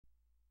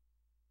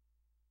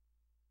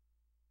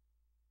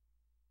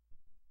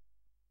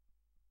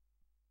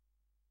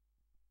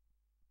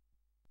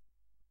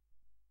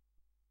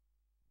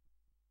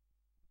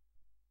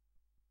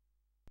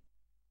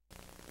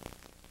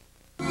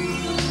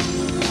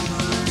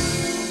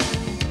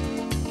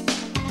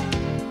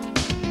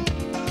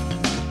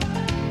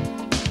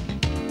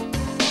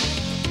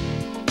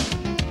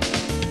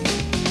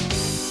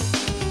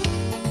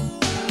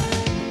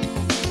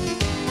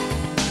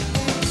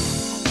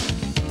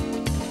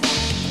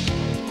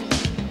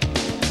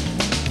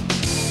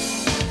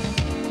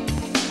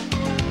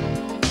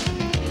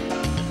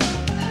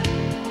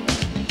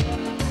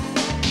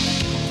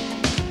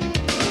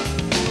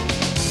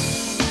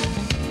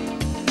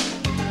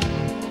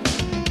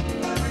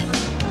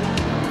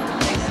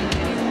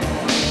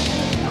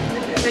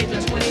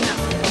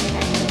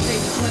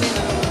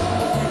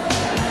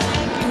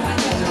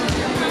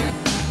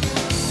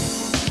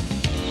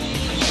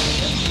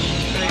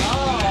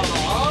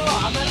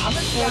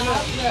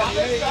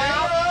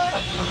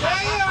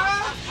There you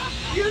are.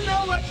 You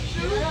know what to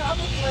do. Yeah, I'm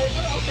a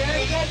flavor.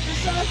 Okay. Is that your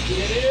son?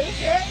 It is.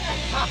 Yeah.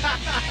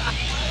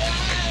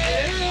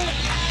 Hey.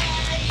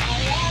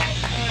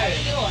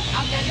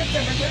 I'm going to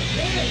temperature.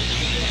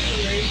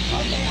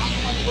 Okay, I'm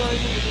going to word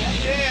you again.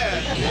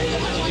 Yeah.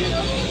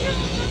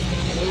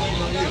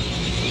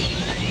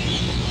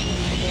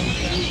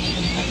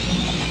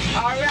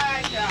 All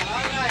right, y'all.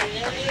 All right.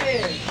 There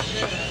it is.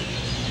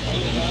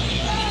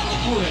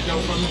 Pull that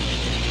dough from me.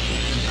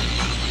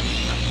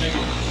 Thank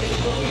you.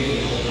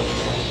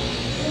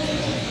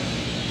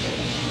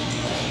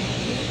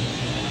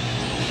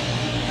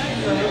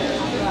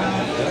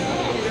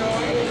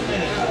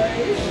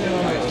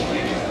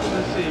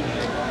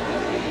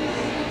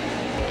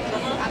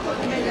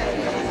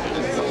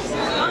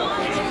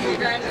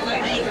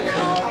 Congratulations.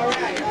 All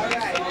right, all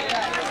right.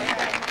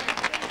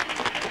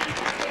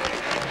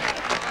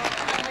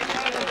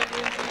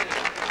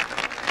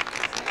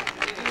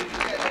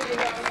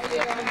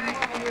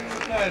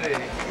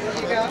 There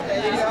you go.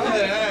 There you go. All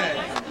right.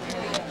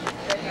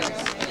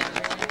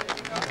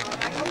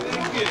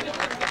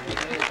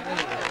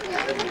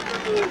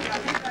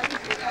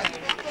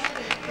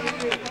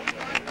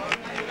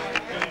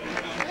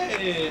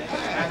 Hey,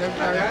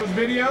 that was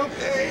video?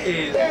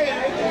 Hey,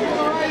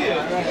 how are you?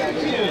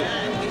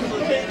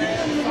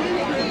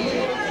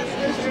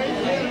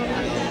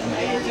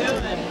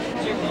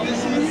 This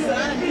is my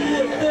son.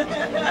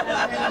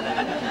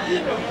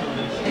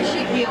 She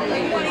healed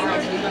me when I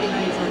was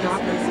for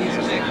doctors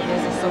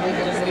so we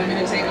could just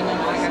meditate on them.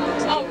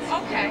 Oh,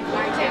 okay.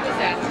 What day was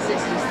that? 66.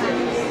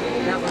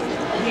 That was,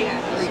 he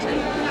had 3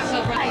 times. So,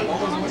 right.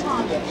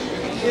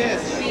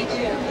 Yes.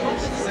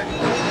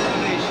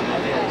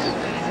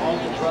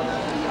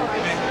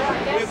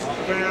 With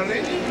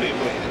Paralympic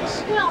winners.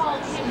 Well,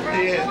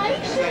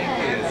 congratulations.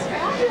 That's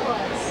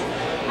fabulous.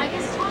 I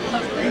guess talk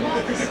about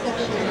this.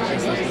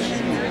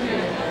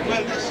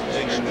 Well, this is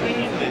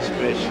extremely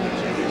special.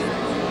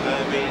 I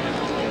mean,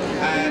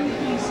 I'm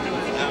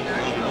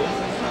humble.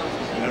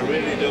 I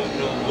really don't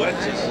know what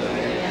to say,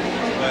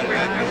 but I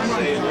can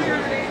say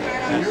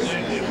I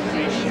certainly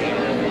appreciate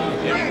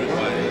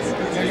everybody,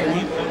 the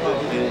people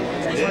that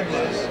did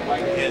this,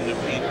 and the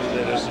people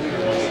that are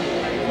supporting.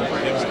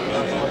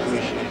 Everybody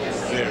appreciate it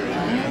very,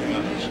 very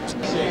much.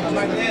 I'm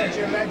like, yeah,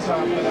 your legs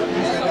off, but I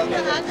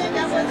think I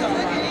wasn't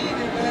looking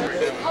either.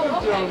 Oh,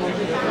 okay.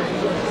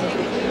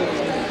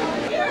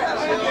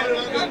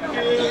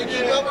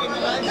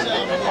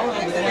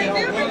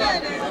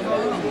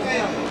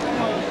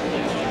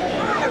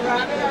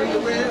 Robert, are you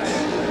ready?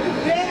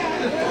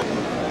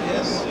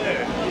 Yes, sir.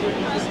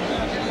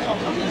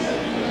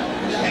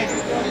 Hey,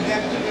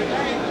 after the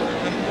night,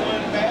 I'm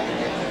going back.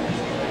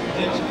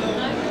 Let's go.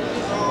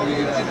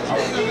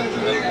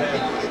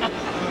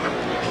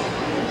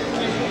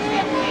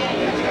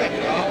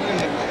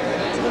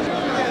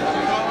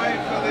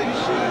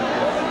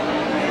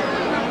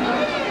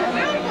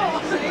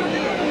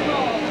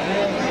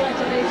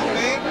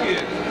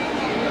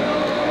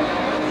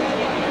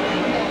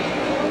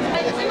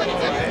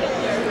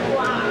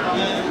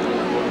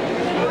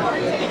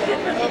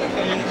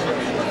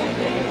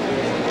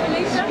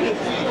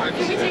 Can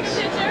we take a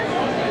picture?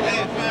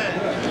 Hey, fine.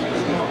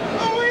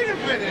 Oh, wait a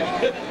minute.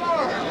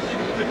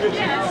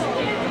 Yes.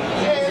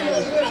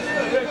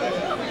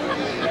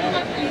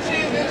 You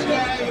see this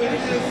guy with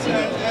this,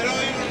 I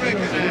don't even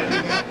recognize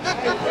him.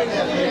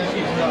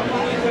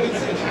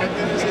 It's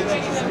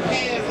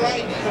hand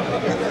writing.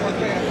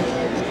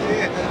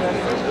 Yeah.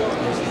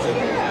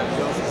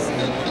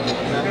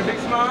 A big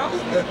smile.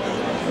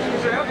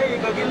 Cottrell, there you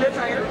go. Get a little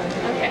tighter.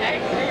 Okay.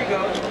 There you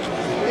go.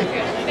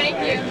 Thank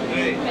you.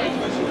 Hey.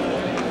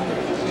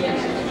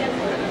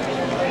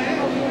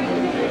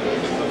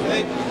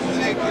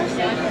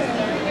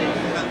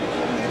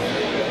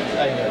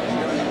 Thank you.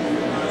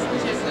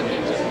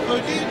 Oh,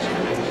 did you?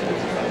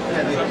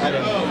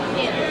 Oh.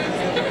 Yes.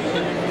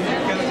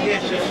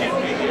 Yes, you should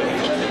be here.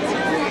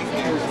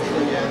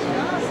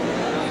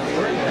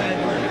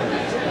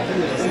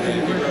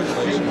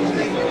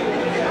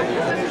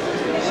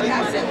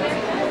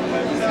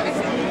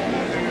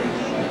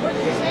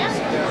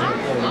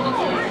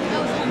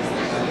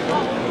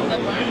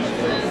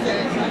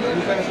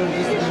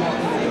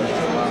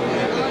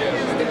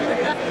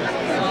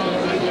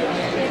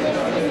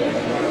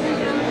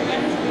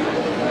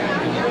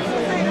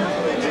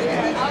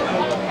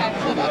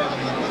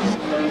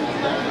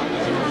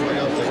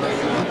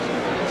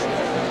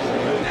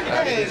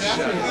 Hey,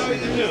 how are you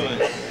doing?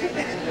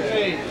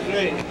 Great,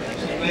 great.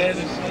 Glad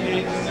to see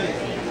you tonight.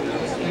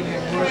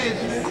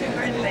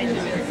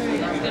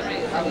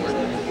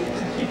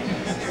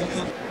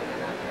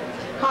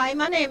 Hi,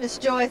 my name is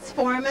Joyce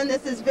Foreman.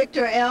 This is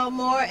Victor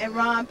Elmore and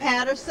Ron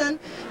Patterson.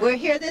 We're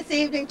here this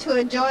evening to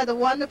enjoy the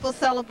wonderful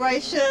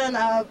celebration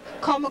of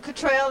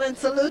Cottrell and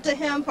salute to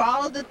him for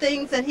all of the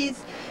things that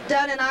he's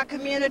done in our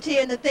community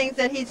and the things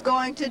that he's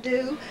going to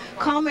do.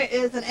 Comer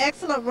is an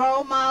excellent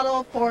role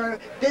model for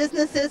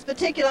businesses,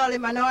 particularly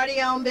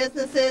minority-owned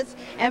businesses,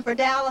 and for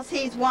Dallas,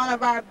 he's one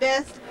of our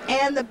best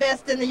and the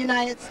best in the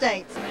United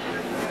States.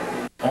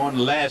 On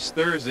last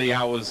Thursday,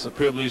 I was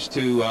privileged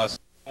to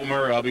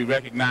I'll be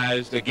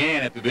recognized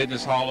again at the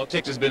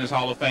Texas Business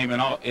Hall of Fame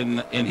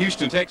in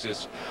Houston,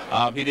 Texas.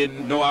 He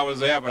didn't know I was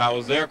there, but I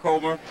was there,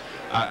 Comer.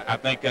 I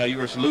think you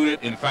were saluted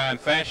in fine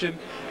fashion,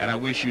 and I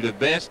wish you the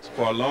best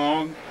for a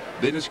long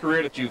business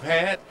career that you've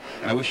had,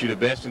 and I wish you the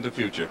best in the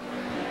future.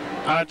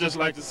 I'd just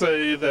like to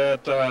say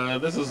that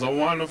this is a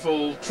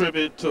wonderful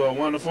tribute to a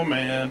wonderful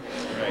man.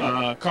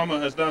 Comer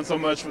has done so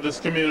much for this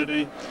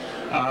community,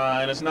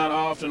 and it's not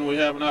often we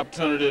have an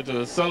opportunity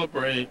to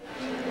celebrate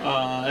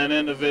an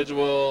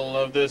individual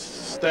of this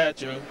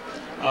stature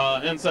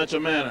in such a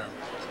manner.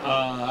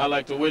 I'd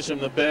like to wish him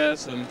the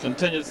best and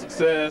continued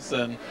success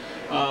and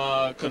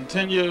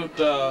continued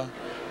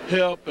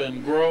help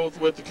and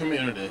growth with the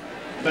community.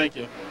 Thank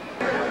you.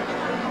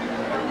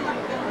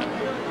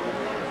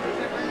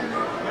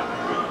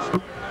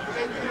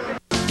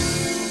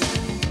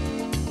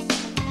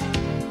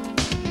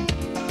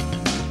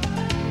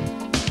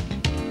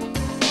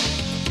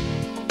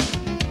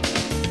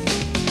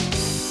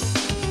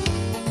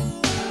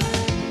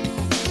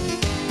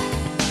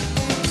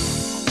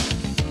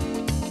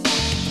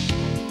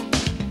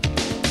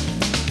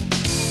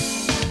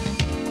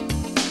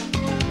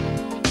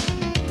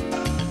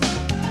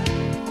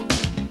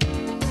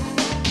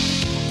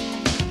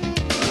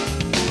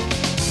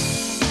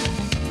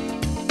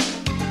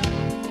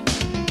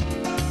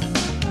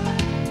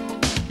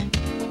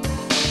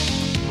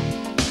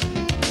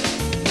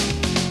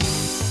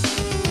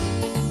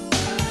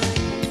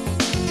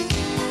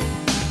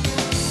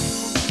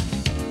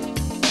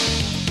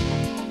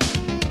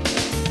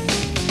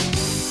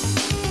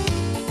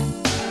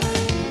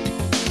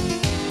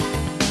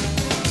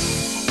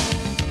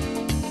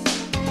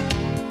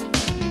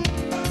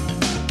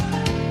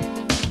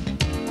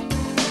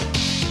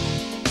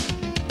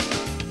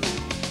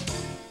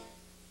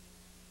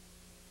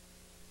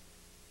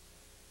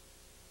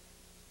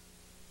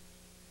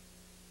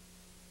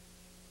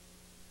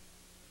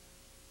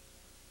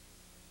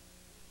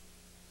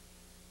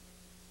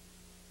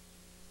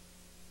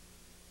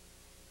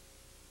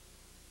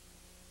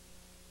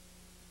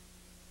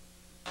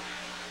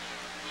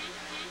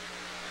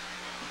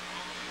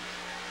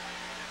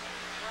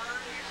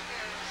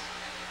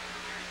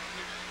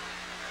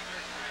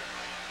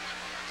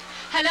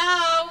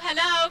 Hello,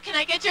 hello, can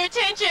I get your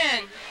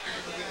attention?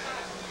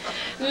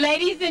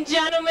 Ladies and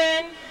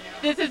gentlemen,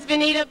 this is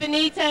Venita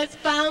Benitez,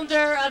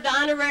 founder of the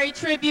Honorary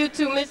Tribute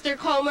to Mr.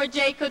 Comer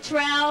J.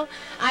 Cottrell.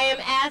 I am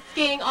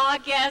asking all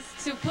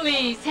guests to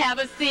please have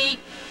a seat.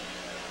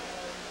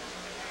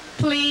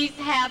 Please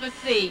have a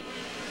seat.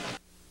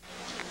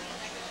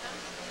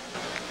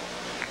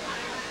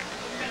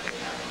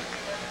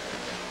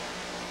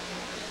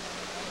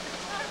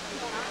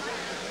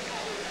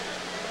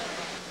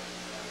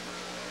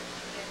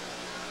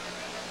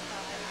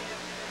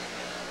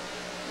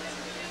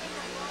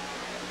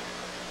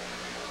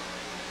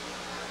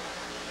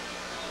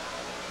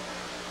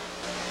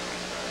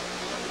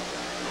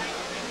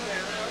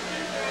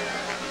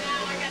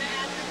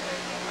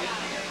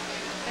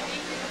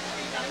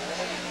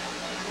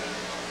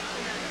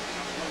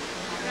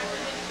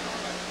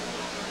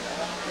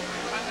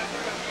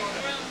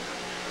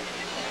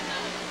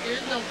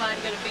 There's nobody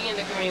going to be in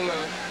the green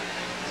room.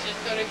 It's just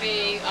going to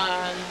be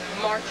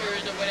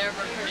marchers or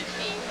whatever her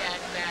team has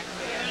back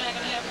there. You're not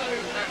going to have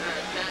food?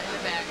 Not in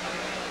the back.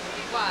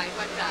 Why?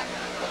 What's up?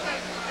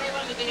 They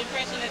wanted the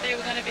impression that they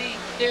were going to be...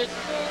 There's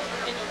food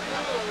in the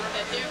room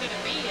that they're going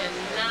to be in,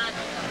 not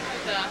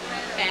the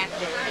back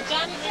room. And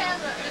Johnny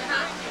Taylor,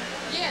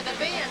 yeah, the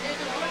band,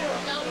 there's a room.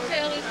 Johnny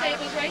Taylor's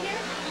table's right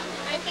here.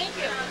 And thank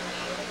you.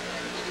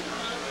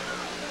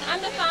 I'm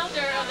the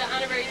founder of the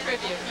Honorary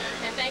Tribute,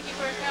 and thank you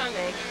for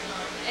coming.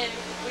 And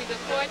we look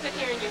forward to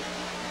hearing you.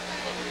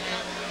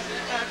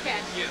 Okay.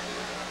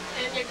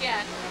 And your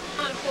guest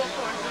on a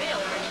full-course meal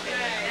or anything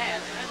like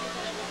that.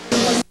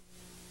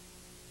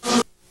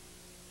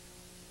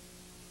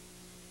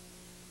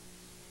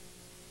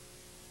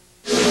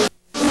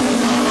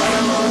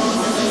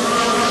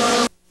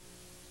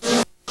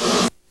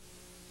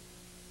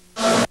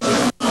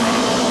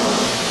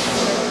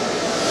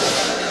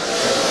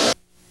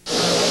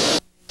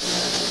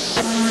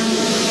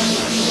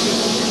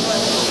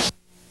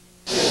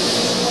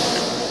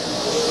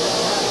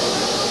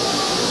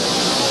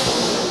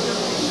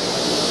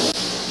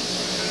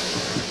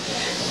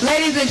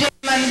 Ladies and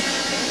gentlemen,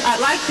 I'd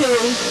like to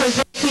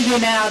present to you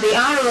now the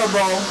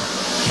Honorable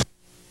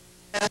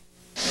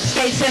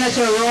State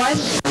Senator Roy.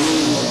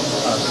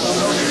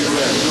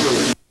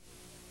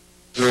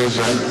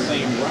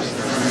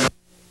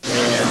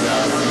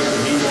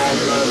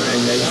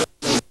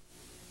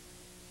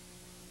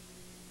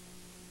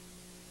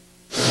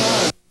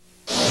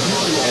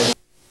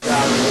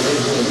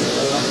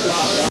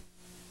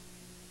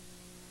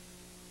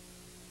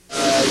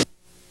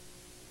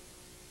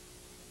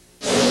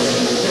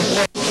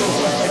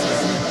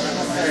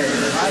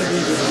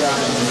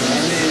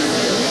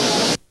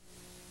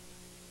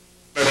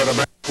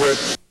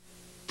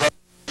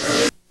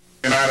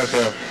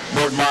 United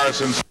Morton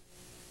Morrison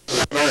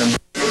and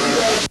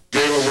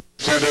Gala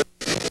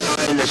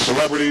famous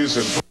celebrities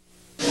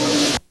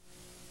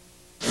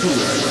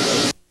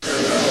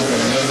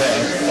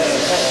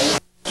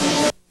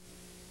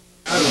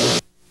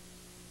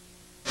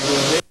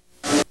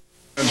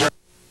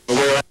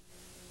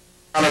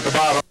and at the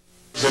bottom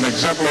is an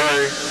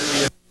exemplary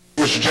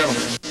English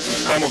gentleman.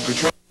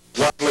 Cottrell,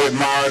 widely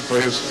admired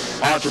for his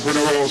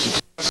entrepreneurial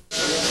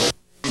success,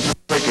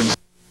 taking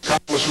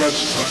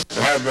accomplishments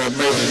that have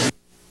made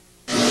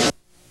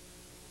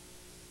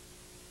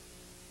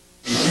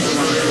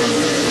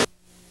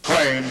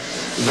claim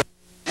that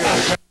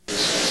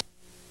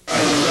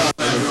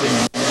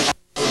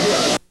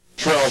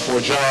Cottrell for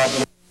a job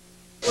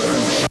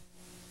in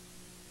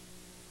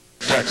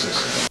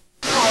Texas.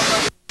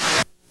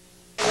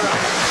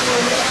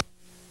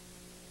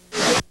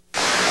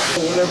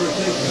 Whatever it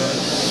takes,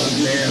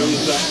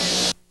 man.